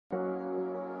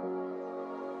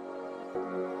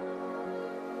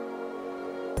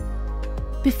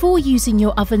Before using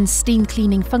your oven's steam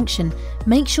cleaning function,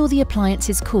 make sure the appliance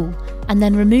is cool and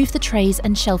then remove the trays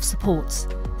and shelf supports.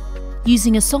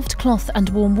 Using a soft cloth and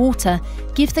warm water,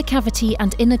 give the cavity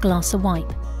and inner glass a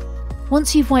wipe.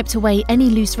 Once you've wiped away any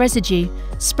loose residue,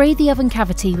 spray the oven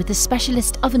cavity with a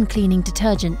specialist oven cleaning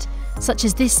detergent, such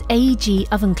as this AEG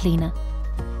oven cleaner.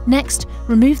 Next,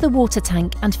 remove the water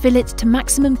tank and fill it to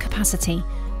maximum capacity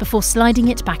before sliding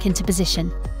it back into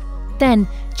position. Then,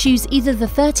 choose either the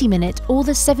 30-minute or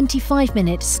the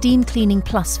 75-minute Steam Cleaning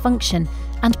Plus function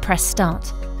and press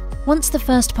Start. Once the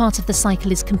first part of the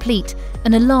cycle is complete,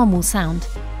 an alarm will sound.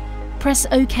 Press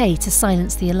OK to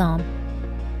silence the alarm.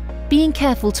 Being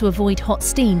careful to avoid hot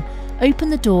steam,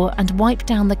 open the door and wipe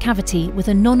down the cavity with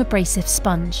a non-abrasive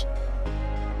sponge.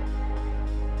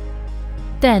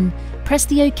 Then, press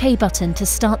the OK button to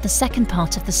start the second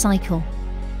part of the cycle.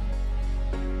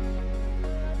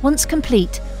 Once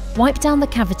complete, wipe down the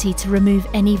cavity to remove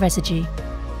any residue.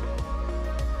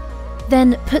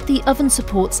 Then put the oven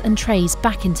supports and trays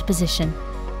back into position.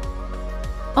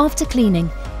 After cleaning,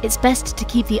 it's best to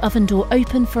keep the oven door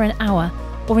open for an hour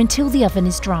or until the oven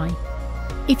is dry.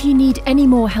 If you need any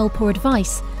more help or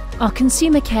advice, our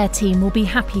consumer care team will be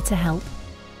happy to help.